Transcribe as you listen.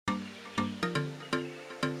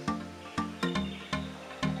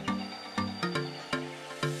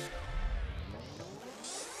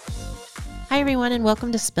Hi, everyone, and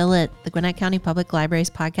welcome to Spill It, the Gwinnett County Public Library's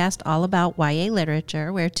podcast all about YA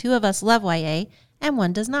literature, where two of us love YA and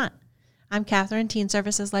one does not. I'm Catherine, Teen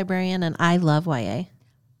Services Librarian, and I love YA.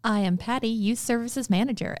 I am Patty, Youth Services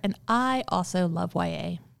Manager, and I also love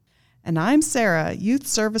YA. And I'm Sarah, Youth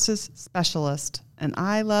Services Specialist, and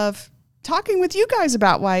I love talking with you guys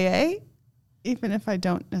about YA, even if I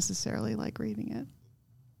don't necessarily like reading it.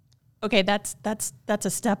 Okay, that's a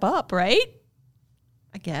step up, right?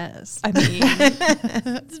 I guess. I mean,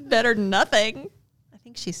 it's better than nothing. I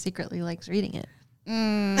think she secretly likes reading it.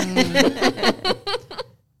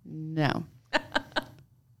 No.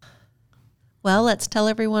 Well, let's tell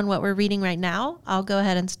everyone what we're reading right now. I'll go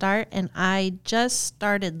ahead and start. And I just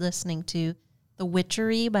started listening to The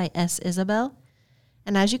Witchery by S. Isabel.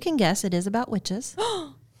 And as you can guess, it is about witches.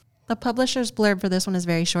 The publisher's blurb for this one is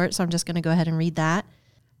very short, so I'm just going to go ahead and read that.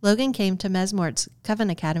 Logan came to Mesmort's Coven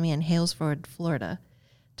Academy in Halesford, Florida,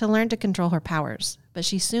 to learn to control her powers, but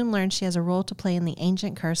she soon learned she has a role to play in the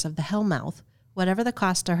ancient curse of the Hellmouth, whatever the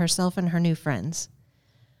cost to herself and her new friends.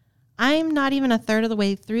 I'm not even a third of the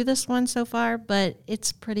way through this one so far, but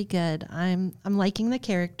it's pretty good. I'm liking the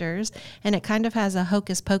characters, and it kind of has a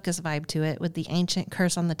hocus pocus vibe to it, with the ancient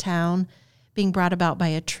curse on the town being brought about by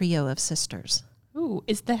a trio of sisters. Ooh,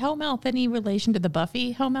 is the Hellmouth any relation to the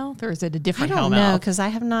Buffy Hellmouth, or is it a different Hellmouth? I don't know, because I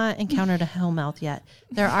have not encountered a Hellmouth yet.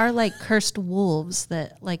 There are like cursed wolves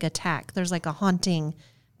that like attack. There's like a haunting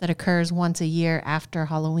that occurs once a year after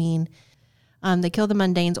Halloween. They kill the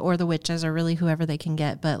mundanes or the witches or really whoever they can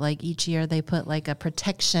get, but like each year they put like a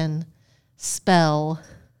protection spell.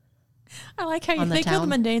 I like how they kill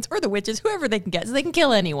the mundanes or the witches, whoever they can get, so they can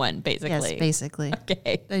kill anyone, basically. Yes, basically.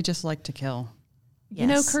 Okay. They just like to kill. Yes. You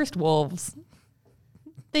know, cursed wolves.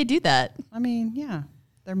 They do that. I mean, yeah.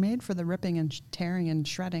 They're made for the ripping and tearing and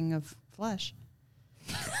shredding of flesh.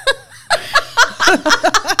 I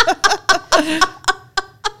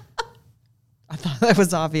thought that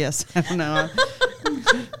was obvious. I don't know.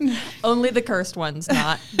 Only the cursed ones,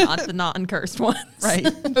 not the non-cursed ones. Right.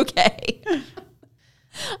 Okay. I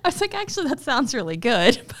was like, actually, that sounds really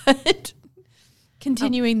good, but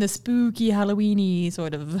continuing the spooky Halloween-y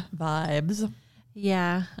sort of vibes.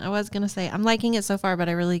 Yeah, I was going to say, I'm liking it so far, but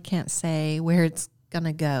I really can't say where it's going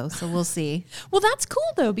to go, so we'll see. Well, that's cool,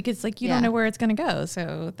 though, because like you don't know where it's going to go,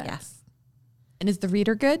 so that's... Yes. And is the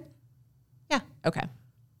reader good? Yeah. Okay.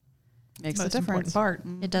 Makes a Most difference. important part.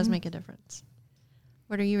 It does make a difference.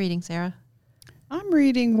 What are you reading, Sarah? I'm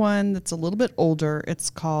reading one that's a little bit older. It's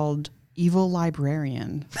called Evil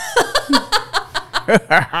Librarian.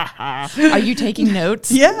 Are you taking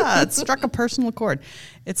notes? Yeah, it struck a personal chord.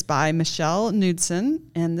 It's by Michelle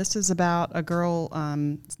Knudsen, and this is about a girl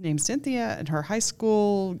named Cynthia, and her high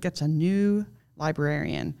school gets a new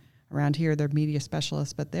librarian. Around here, they're media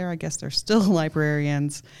specialists, but there, I guess they're still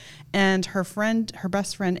librarians. And her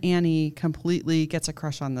best friend Annie, completely gets a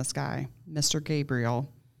crush on this guy, Mr. Gabriel.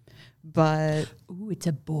 But ooh, it's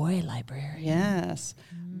a boy librarian. Yes,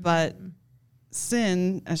 but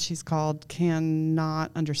Sin, as she's called, cannot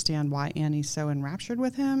understand why Annie's so enraptured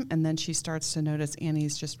with him. And then she starts to notice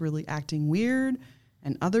Annie's just really acting weird,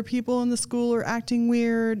 and other people in the school are acting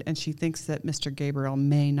weird. And she thinks that Mr. Gabriel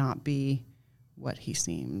may not be what he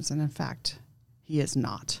seems. And in fact, he is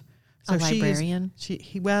not. So a librarian? He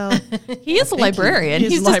is a librarian.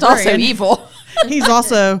 He's just librarian. also evil. He's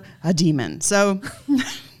also a demon. So...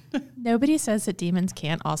 Nobody says that demons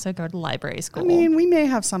can't also go to library school. I mean, we may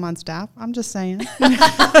have some on staff. I'm just saying.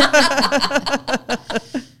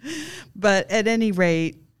 But at any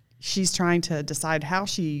rate, she's trying to decide how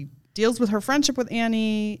she deals with her friendship with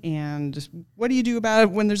Annie, and what do you do about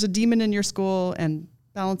it when there's a demon in your school, and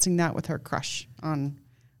balancing that with her crush on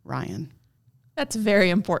Ryan. That's a very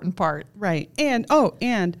important part. Right. And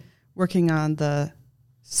working on the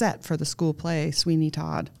set for the school play, Sweeney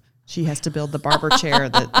Todd. She has to build the barber chair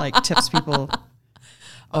that like tips people.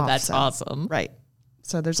 Oh, that's awesome. Right.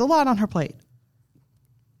 So there's a lot on her plate.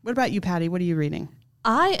 What about you, Patty? What are you reading?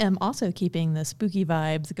 I am also keeping the spooky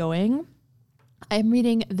vibes going. I'm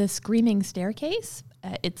reading The Screaming Staircase.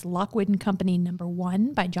 It's Lockwood and Company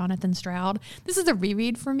 #1 by Jonathan Stroud. This is a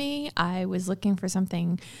reread for me. I was looking for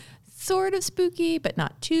something sort of spooky, but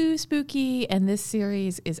not too spooky. And this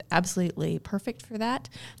series is absolutely perfect for that.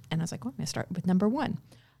 And I was like, well, I'm going to start with #1.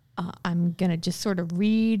 I'm going to just sort of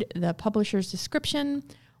read the publisher's description.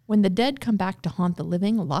 When the dead come back to haunt the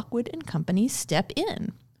living, Lockwood and Company step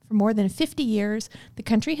in. For more than 50 years, the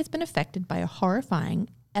country has been affected by a horrifying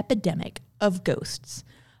epidemic of ghosts.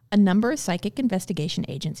 A number of psychic investigation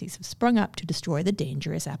agencies have sprung up to destroy the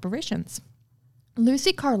dangerous apparitions.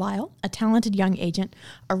 Lucy Carlyle, a talented young agent,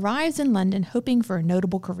 arrives in London hoping for a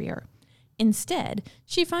notable career. Instead,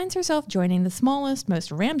 she finds herself joining the smallest,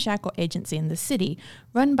 most ramshackle agency in the city,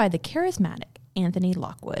 run by the charismatic Anthony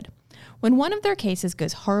Lockwood. When one of their cases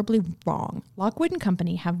goes horribly wrong, Lockwood and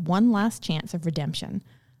Company have one last chance of redemption.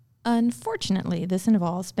 Unfortunately, this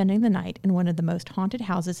involves spending the night in one of the most haunted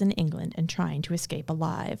houses in England and trying to escape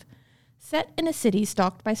alive. Set in a city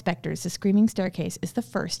stalked by specters, The Screaming Staircase is the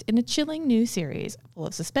first in a chilling new series full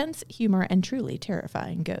of suspense, humor, and truly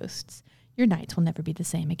terrifying ghosts. Your nights will never be the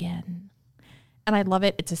same again. And I love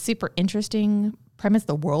it. It's a super interesting premise.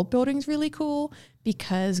 The world building's really cool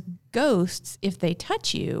because ghosts, if they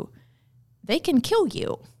touch you, they can kill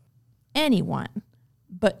you. Anyone.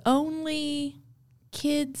 But only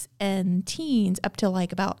kids and teens up to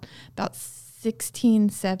like about 16,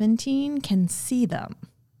 17 can see them.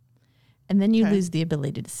 And then you lose the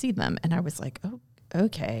ability to see them. And I was like, oh,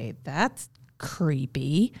 okay, that's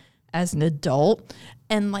creepy as an adult.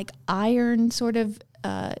 And like iron sort of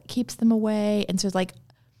keeps them away. And so it's like,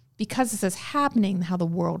 because this is happening, how the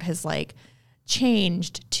world has like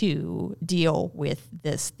changed to deal with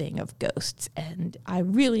this thing of ghosts. And I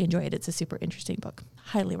really enjoy it. It's a super interesting book.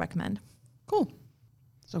 Highly recommend. Cool.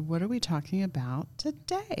 So what are we talking about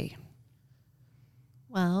today?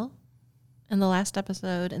 Well, in the last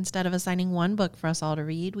episode, instead of assigning one book for us all to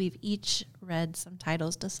read, we've each read some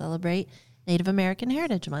titles to celebrate Native American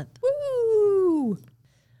Heritage Month. Woo!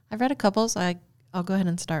 I've read a couple, so I'll go ahead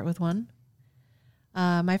and start with one.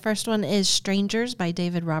 My first one is Strangers by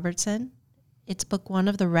David Robertson. It's book one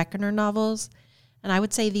of the Reckoner novels, and I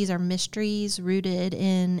would say these are mysteries rooted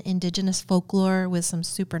in indigenous folklore with some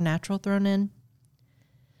supernatural thrown in.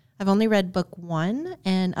 I've only read book one,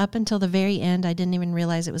 and up until the very end, I didn't even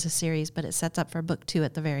realize it was a series, but it sets up for book two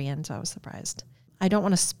at the very end, so I was surprised. I don't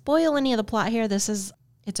want to spoil any of the plot here.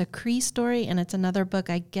 It's a Cree story, and it's another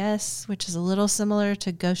book, I guess, which is a little similar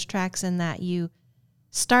to Ghost Tracks in that you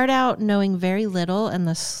start out knowing very little, and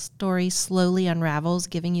the story slowly unravels,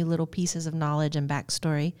 giving you little pieces of knowledge and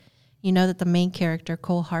backstory. You know that the main character,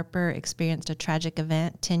 Cole Harper, experienced a tragic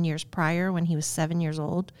event 10 years prior when he was 7 years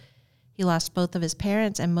old. He lost both of his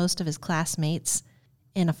parents and most of his classmates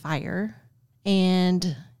in a fire,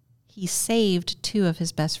 and he saved 2 of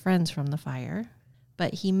his best friends from the fire.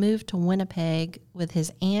 But he moved to Winnipeg with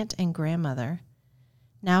his aunt and grandmother.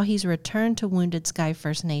 Now he's returned to Wounded Sky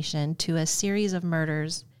First Nation to a series of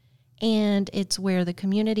murders, and it's where the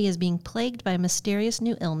community is being plagued by a mysterious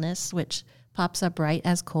new illness, which pops up right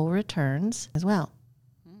as Cole returns as well.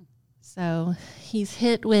 So he's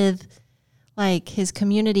hit with, like, his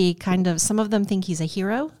community kind of, some of them think he's a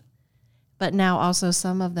hero, but now also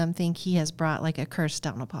some of them think he has brought, like, a curse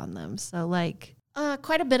down upon them. So, like,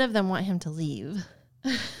 quite a bit of them want him to leave.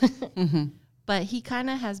 But he kind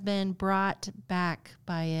of has been brought back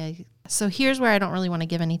by so here's where I don't really want to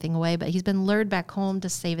give anything away, but he's been lured back home to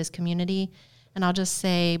save his community, and I'll just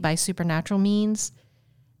say by supernatural means,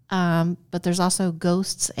 but there's also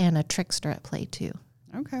ghosts and a trickster at play too.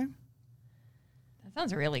 Okay. That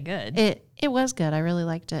sounds really good. It was good. I really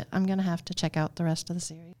liked it. I'm going to have to check out the rest of the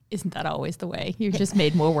series. Isn't that always the way? You've just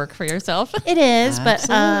made more work for yourself. It is, but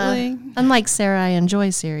Absolutely. unlike Sarah, I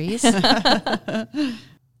enjoy series.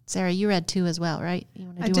 Sarah, you read 2 as well, right? You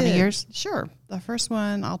want to do one of yours? Sure. The first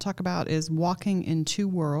one I'll talk about is Walking in Two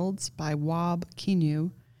Worlds by Wab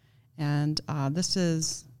Kinew. And this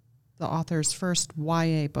is the author's first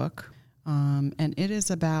YA book. And it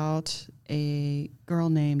is about a girl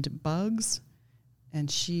named Bugs. And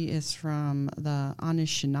she is from the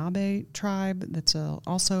Anishinaabe tribe that's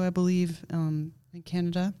also, I believe, in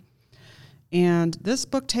Canada. And this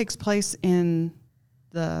book takes place in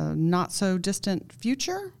the not-so-distant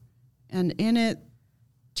future. And in it,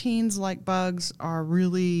 teens like Bugs are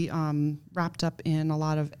really wrapped up in a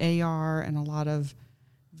lot of AR and a lot of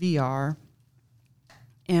VR.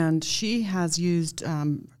 And she has used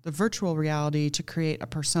the virtual reality to create a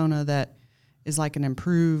persona that is like an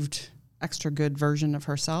improved, extra good version of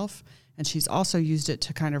herself. And she's also used it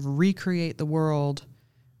to kind of recreate the world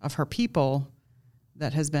of her people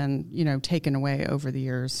that has been, taken away over the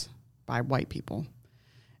years by white people.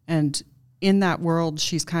 And in that world,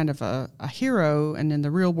 she's kind of a hero, and in the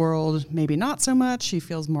real world, maybe not so much. She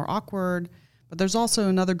feels more awkward. But there's also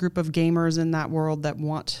another group of gamers in that world that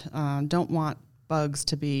don't want Bugs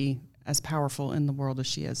to be as powerful in the world as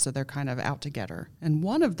she is, so they're kind of out to get her. And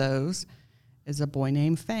one of those is a boy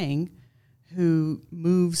named Fang, who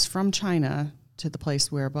moves from China to the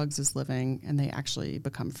place where Bugs is living, and they actually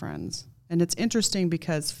become friends. And it's interesting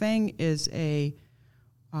because Fang is a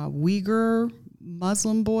Uyghur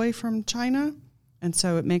Muslim boy from China, and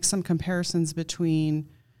so it makes some comparisons between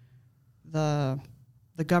the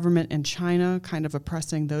government in China kind of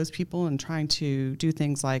oppressing those people and trying to do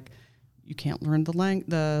things like you can't learn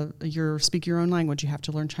speak your own language. You have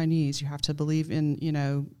to learn Chinese. You have to believe in,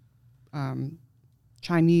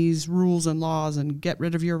 Chinese rules and laws and get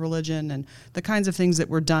rid of your religion and the kinds of things that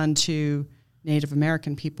were done to Native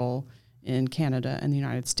American people in Canada and the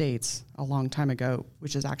United States a long time ago,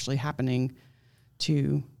 which is actually happening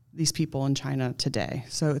to these people in China today.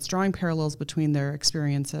 So it's drawing parallels between their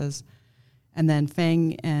experiences. And then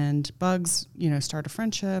Fang and Bugs, start a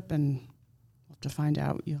friendship, and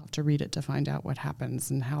you'll have to read it to find out what happens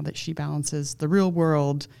and how that she balances the real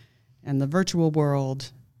world and the virtual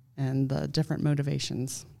world and the different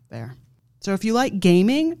motivations there. So if you like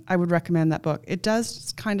gaming, I would recommend that book. It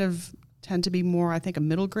does kind of tend to be more, I think, a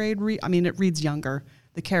middle grade read. I mean, it reads younger.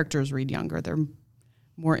 The characters read younger. They're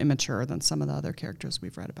more immature than some of the other characters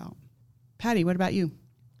we've read about. Patty, what about you?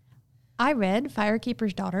 I read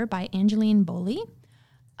Firekeeper's Daughter by Angeline Boley.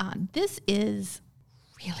 This is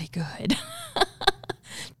really good.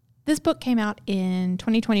 This book came out in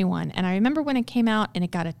 2021, and I remember when it came out and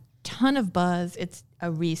it got a ton of buzz. It's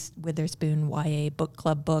a Reese Witherspoon YA book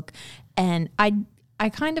club book, and I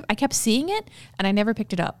kept seeing it and I never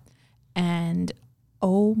picked it up. And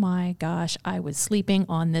oh my gosh, I was sleeping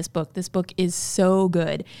on this book. This book is so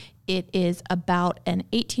good. It is about an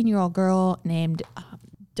 18-year-old girl named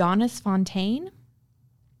Donis Fontaine,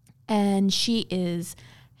 and she is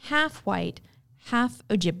half white, half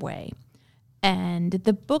Ojibwe. And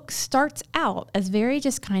the book starts out as very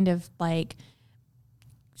just kind of like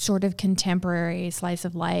sort of contemporary slice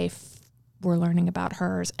of life. We're learning about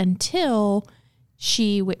hers until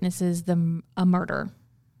she witnesses a murder,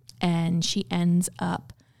 and she ends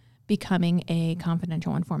up becoming a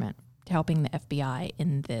confidential informant, helping the FBI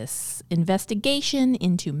in this investigation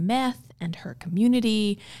into meth and her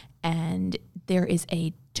community. And there is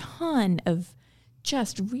a ton of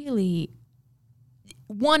just really,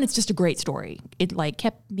 it's just a great story. It like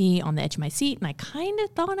kept me on the edge of my seat, and I kind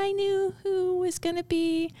of thought I knew who was going to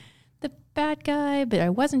be the bad guy, but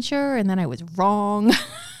I wasn't sure, and then I was wrong.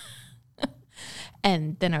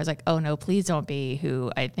 And then I was like, oh no, please don't be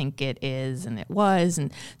who I think it is. And it was.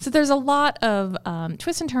 And so there's a lot of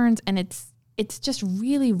twists and turns, and it's just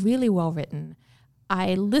really, really well written.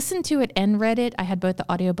 I listened to it and read it. I had both the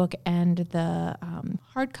audiobook and the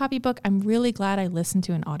hard copy book. I'm really glad I listened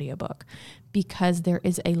to an audiobook because there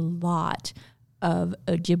is a lot of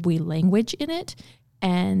Ojibwe language in it.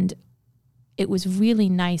 And it was really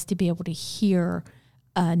nice to be able to hear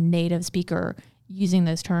a native speaker using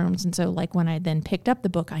those terms. And so like when I then picked up the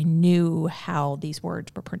book, I knew how these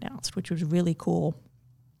words were pronounced, which was really cool.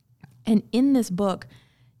 And in this book,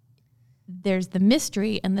 there's the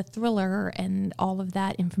mystery and the thriller and all of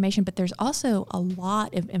that information, but there's also a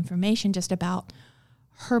lot of information just about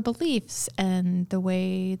her beliefs and the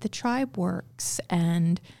way the tribe works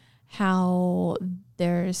and how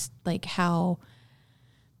there's like how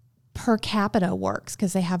per capita works,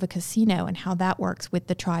 because they have a casino, and how that works with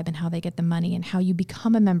the tribe and how they get the money and how you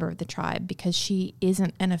become a member of the tribe, because she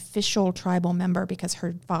isn't an official tribal member because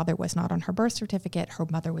her father was not on her birth certificate. Her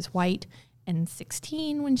mother was white and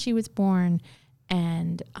 16 when she was born,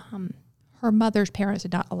 and her mother's parents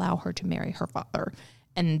did not allow her to marry her father.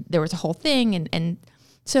 And there was a whole thing. And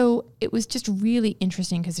so it was just really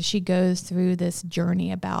interesting because she goes through this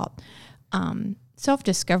journey about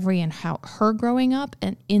self-discovery and how her growing up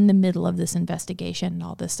and in the middle of this investigation and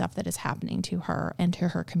all this stuff that is happening to her and to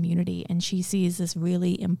her community. And she sees this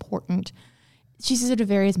really important, she sees it as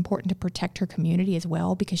very important to protect her community as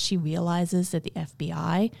well, because she realizes that the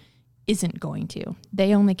FBI isn't going to.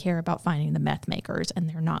 They only care about finding the meth makers, and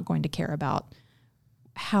they're not going to care about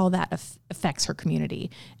how that affects her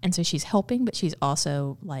community. And so she's helping, but she's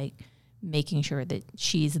also like making sure that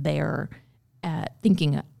she's there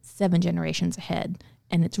thinking 7 generations ahead.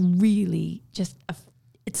 And it's really just,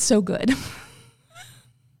 it's so good.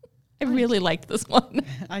 I really liked this one.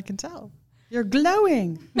 I can tell. You're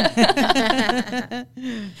glowing. It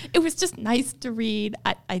was just nice to read.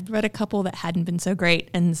 I read a couple that hadn't been so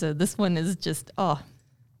great. And so this one is just, I'm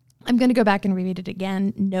going to go back and reread it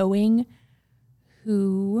again, knowing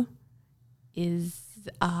who is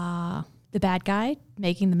the bad guy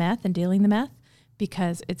making the meth and dealing the meth,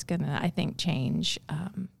 because it's going to, I think, change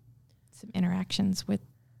some interactions with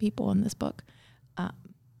people in this book.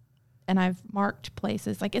 And I've marked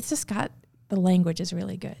places. Like, it's just got, the language is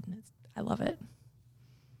really good. I love it.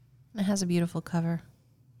 It has a beautiful cover.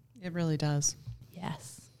 It really does.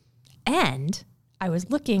 Yes. And I was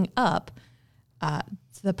looking up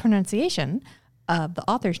the pronunciation of the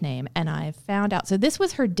author's name, and I found out. So this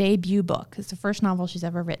was her debut book. It's the first novel she's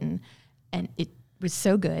ever written, and it was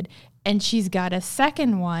so good. And she's got a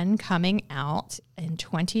second one coming out in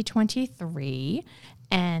 2023,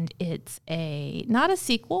 And it's not a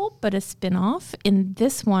sequel, but a spinoff. In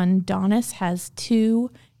this one, Donis has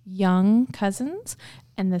 2 young cousins,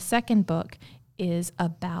 and the second book is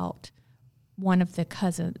about one of the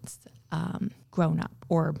cousins grown up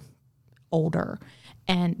or older.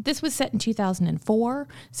 And this was set in 2004,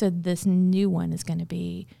 so this new one is going to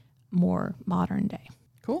be more modern day.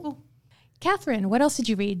 Cool. Catherine, what else did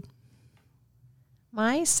you read?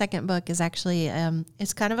 My second book is actually,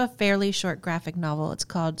 it's kind of a fairly short graphic novel. It's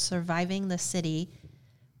called Surviving the City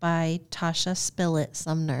by Tasha Spillett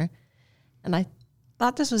Sumner. And I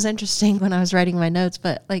thought this was interesting when I was writing my notes,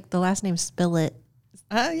 but like the last name Spillett,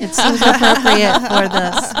 Yeah. it seems appropriate for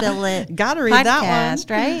the Spillett Gotta read podcast,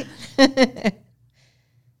 that one. right?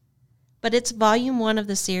 But it's volume 1 of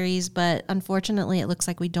the series, but unfortunately it looks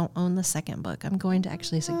like we don't own the second book. I'm going to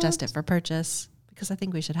actually suggest it for purchase because I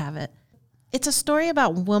think we should have it. It's a story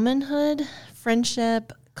about womanhood,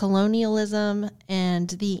 friendship, colonialism, and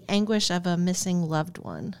the anguish of a missing loved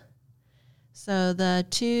one. So the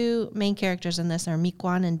 2 main characters in this are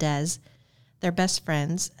Miquon and Des. They're best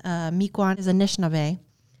friends. Miquon is Anishinaabe.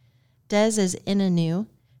 Des is Innu.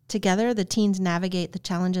 Together, the teens navigate the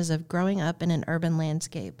challenges of growing up in an urban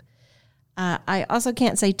landscape. I also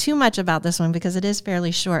can't say too much about this one because it is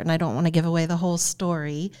fairly short and I don't want to give away the whole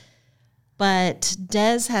story. But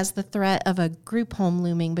Des has the threat of a group home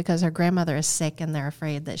looming because her grandmother is sick and they're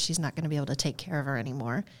afraid that she's not going to be able to take care of her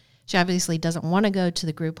anymore. She obviously doesn't want to go to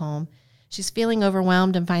the group home. She's feeling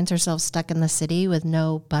overwhelmed and finds herself stuck in the city with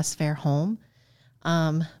no bus fare home.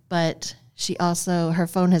 But she also, her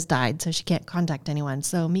phone has died, so she can't contact anyone.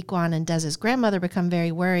 So Miquon and Des's grandmother become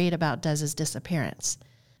very worried about Des's disappearance.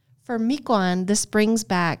 For Miquon, this brings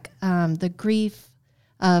back the grief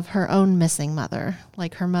of her own missing mother.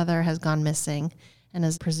 Like her mother has gone missing and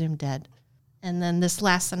is presumed dead. And then this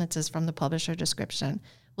last sentence is from the publisher description.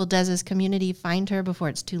 Will Des's community find her before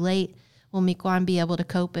it's too late? Will Miquon be able to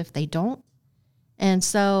cope if they don't? And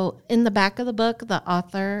so in the back of the book, the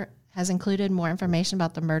author has included more information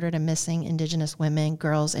about the murdered and missing Indigenous women,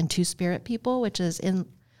 girls, and Two-Spirit people, which is in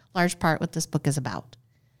large part what this book is about.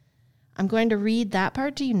 I'm going to read that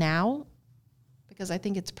part to you now because I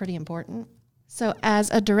think it's pretty important. So as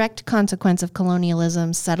a direct consequence of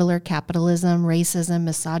colonialism, settler capitalism, racism,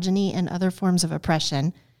 misogyny, and other forms of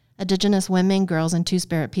oppression, Indigenous women, girls, and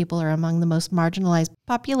Two-Spirit people are among the most marginalized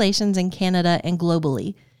populations in Canada and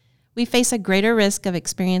globally. We face a greater risk of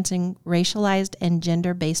experiencing racialized and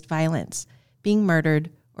gender-based violence, being murdered,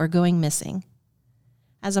 or going missing.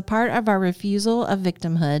 As a part of our refusal of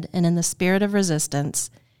victimhood and in the spirit of resistance,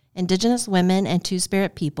 Indigenous women and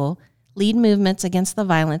Two-Spirit people lead movements against the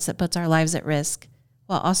violence that puts our lives at risk,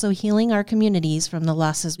 while also healing our communities from the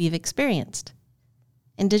losses we've experienced.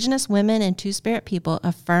 Indigenous women and Two-Spirit people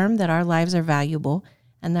affirm that our lives are valuable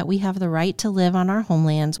and that we have the right to live on our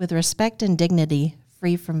homelands with respect and dignity,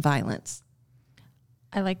 free from violence.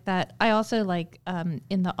 I like that. I also like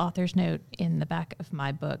in the author's note in the back of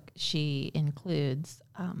my book, she includes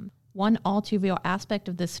one all too real aspect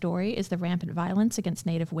of this story is the rampant violence against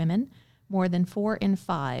Native women. More than 4 in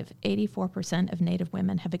 5, 84% of Native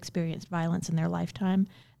women have experienced violence in their lifetime,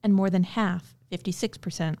 and more than half,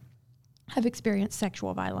 56%, have experienced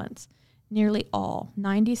sexual violence. Nearly all,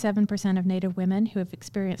 97% of Native women who have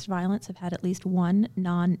experienced violence have had at least one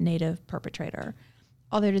non-Native perpetrator.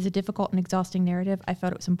 Although it is a difficult and exhausting narrative, I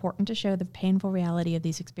felt it was important to show the painful reality of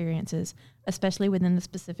these experiences, especially within the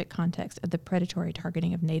specific context of the predatory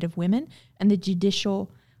targeting of Native women and the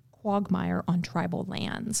judicial quagmire on tribal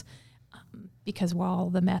lands. Because while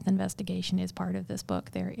the meth investigation is part of this book,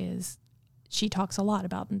 she talks a lot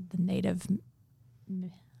about the Native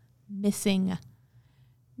missing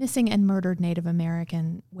and murdered Native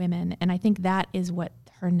American women. And I think that is what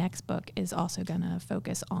her next book is also going to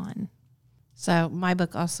focus on. So my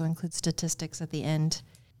book also includes statistics at the end.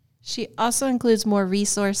 She also includes more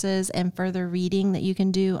resources and further reading that you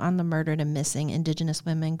can do on the murdered and missing Indigenous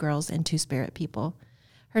women, girls, and Two-Spirit people.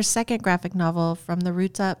 Her second graphic novel, From the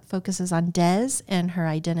Roots Up, focuses on Des and her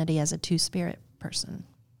identity as a Two-Spirit person.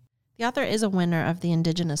 The author is a winner of the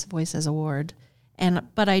Indigenous Voices Award,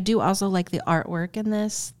 but I do also like the artwork in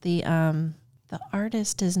this. The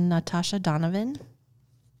artist is Natasha Donovan.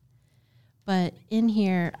 But in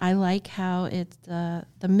here, I like how it's the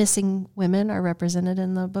missing women are represented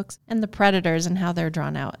in the books and the predators and how they're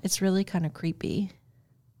drawn out. It's really kind of creepy,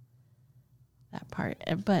 that part.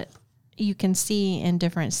 But you can see in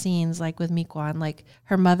different scenes, like with Miquon, like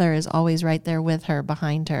her mother is always right there with her,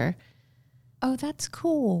 behind her. Oh, that's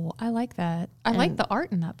cool. I like that. I like the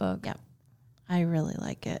art in that book. Yep. I really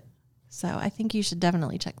like it. So I think you should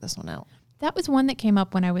definitely check this one out. That was one that came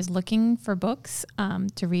up when I was looking for books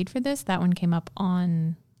to read for this. That one came up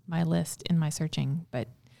on my list in my searching, but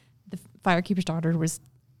The Firekeeper's Daughter was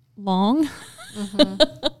long.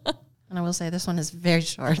 And I will say this one is very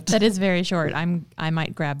short. That is very short. I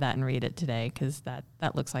might grab that and read it today because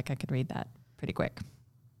that looks like I could read that pretty quick.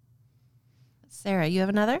 Sarah, you have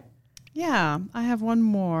another? Yeah, I have one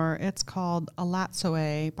more. It's called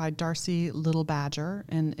Alatsoe by Darcy Little Badger,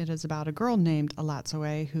 and it is about a girl named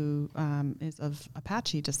Alatsoe who is of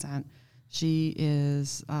Apache descent. She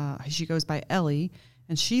goes by Ellie,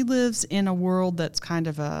 and she lives in a world that's kind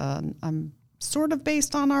of sort of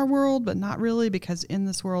based on our world, but not really, because in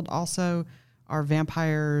this world also are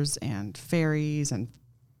vampires and fairies, and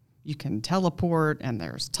you can teleport, and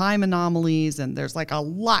there's time anomalies, and there's like a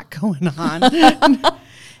lot going on.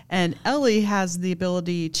 And Ellie has the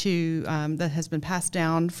ability to, that has been passed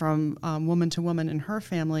down from woman to woman in her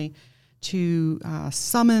family, to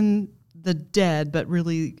summon the dead, but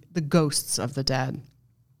really the ghosts of the dead.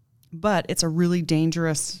 But it's a really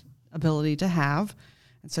dangerous ability to have.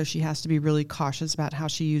 And so she has to be really cautious about how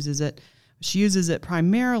she uses it. She uses it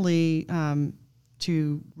primarily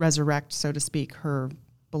to resurrect, so to speak, her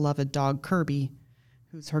beloved dog Kirby,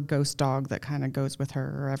 who's her ghost dog that kind of goes with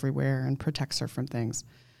her everywhere and protects her from things.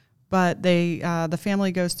 But the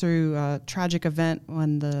family goes through a tragic event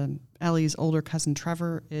when Ellie's older cousin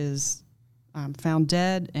Trevor is found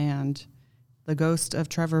dead, and the ghost of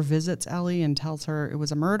Trevor visits Ellie and tells her it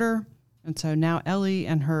was a murder. And so now Ellie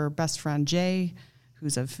and her best friend Jay,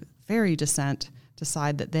 who's of fairy descent,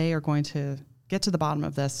 decide that they are going to get to the bottom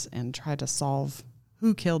of this and try to solve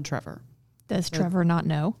who killed Trevor. Does Trevor not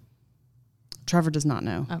know? Trevor does not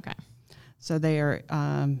know. Okay. So they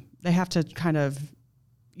have to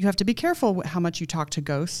you have to be careful how much you talk to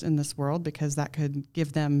ghosts in this world, because that could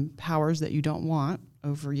give them powers that you don't want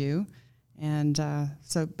over you. And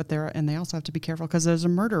they also have to be careful because there's a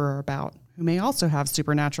murderer about who may also have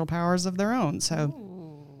supernatural powers of their own. So.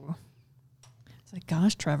 Ooh. It's like,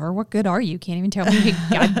 gosh, Trevor, what good are you? Can't even tell me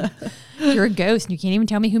you're a ghost, and you can't even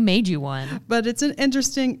tell me who made you one. But it's an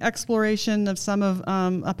interesting exploration of some of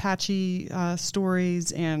Apache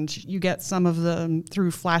stories, and you get some of them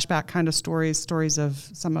through flashback kind of stories of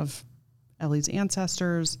some of Ellie's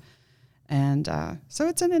ancestors. And so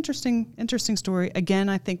it's an interesting story. Again,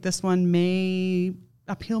 I think this one may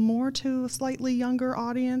appeal more to a slightly younger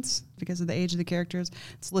audience because of the age of the characters.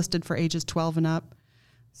 It's listed for ages 12 and up.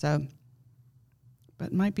 So,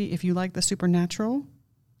 but might be, if you like the supernatural,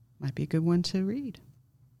 might be a good one to read.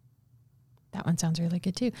 That one sounds really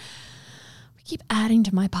good too. We keep adding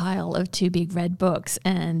to my pile of two big red books,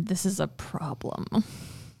 and this is a problem.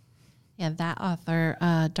 Yeah, that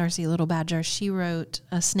author, Darcy Little Badger, she wrote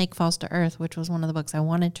A Snake Falls to Earth, which was one of the books I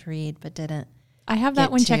wanted to read but didn't. I have that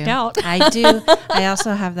one checked out. I do. I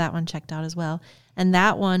also have that one checked out as well. And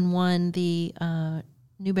that one won the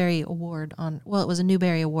Newbery Award it was a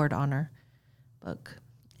Newbery Award honor book,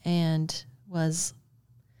 and was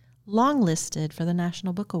longlisted for the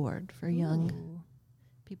National Book Award for young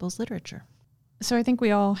people's literature. So I think we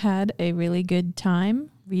all had a really good time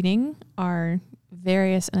reading our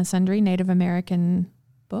various and sundry Native American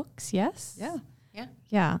books, yes? Yeah.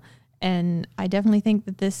 Yeah. And I definitely think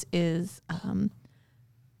that this is,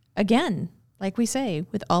 again, like we say,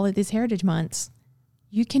 with all of these Heritage Months,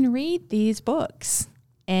 you can read these books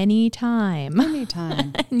anytime.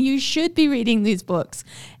 Anytime. And you should be reading these books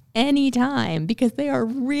anytime because they are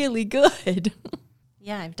really good.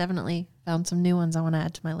 Yeah, I've definitely found some new ones I want to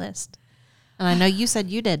add to my list. And I know you said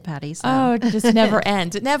you did, Patty. So. Oh, it just never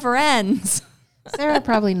ends. It never ends. Sarah,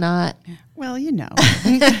 probably not. Well, you know.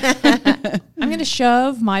 I'm going to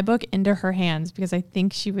shove my book into her hands because I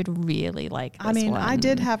think she would really like this one. I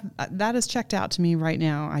did have, that is checked out to me right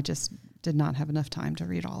now. I just did not have enough time to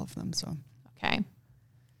read all of them. So. Okay.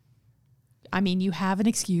 I mean, you have an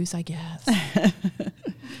excuse, I guess.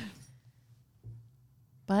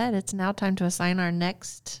 But it's now time to assign our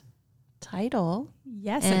next title.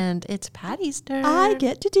 Yes. And it's Patty's turn. I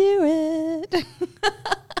get to do it.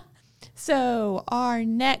 So our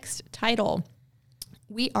next title,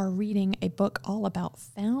 we are reading a book all about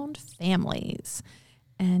found families.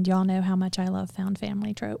 And y'all know how much I love found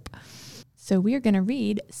family trope. So we are going to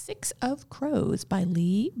read 6 of Crows by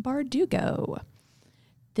Leigh Bardugo.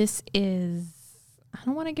 This is, I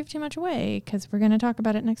don't want to give too much away because we're going to talk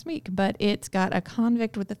about it next week, but it's got a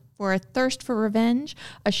convict for a thirst for revenge,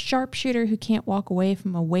 a sharpshooter who can't walk away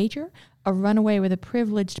from a wager, a runaway with a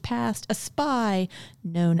privileged past, a spy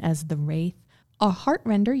known as the Wraith, a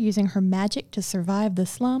heartrender using her magic to survive the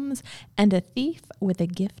slums, and a thief with a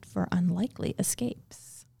gift for unlikely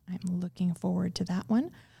escapes. I'm looking forward to that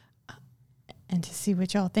one. and to see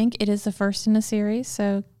what y'all think. It is the first in a series,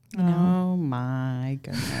 so you know. Oh my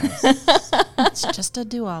goodness. It's just a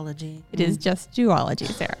duology. It is just duology,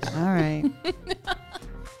 Sarah. All right.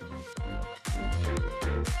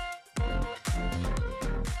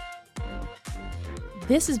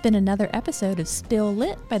 This has been another episode of Spill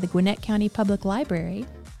Lit by the Gwinnett County Public Library.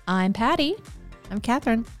 I'm Patty, I'm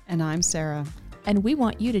Catherine. And I'm Sarah. and we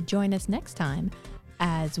want you to join us next time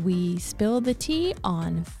as we spill the tea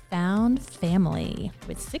on Found Family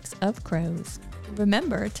with 6 of Crows.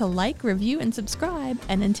 Remember to like, review, and subscribe,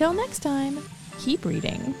 and until next time, keep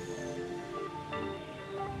reading.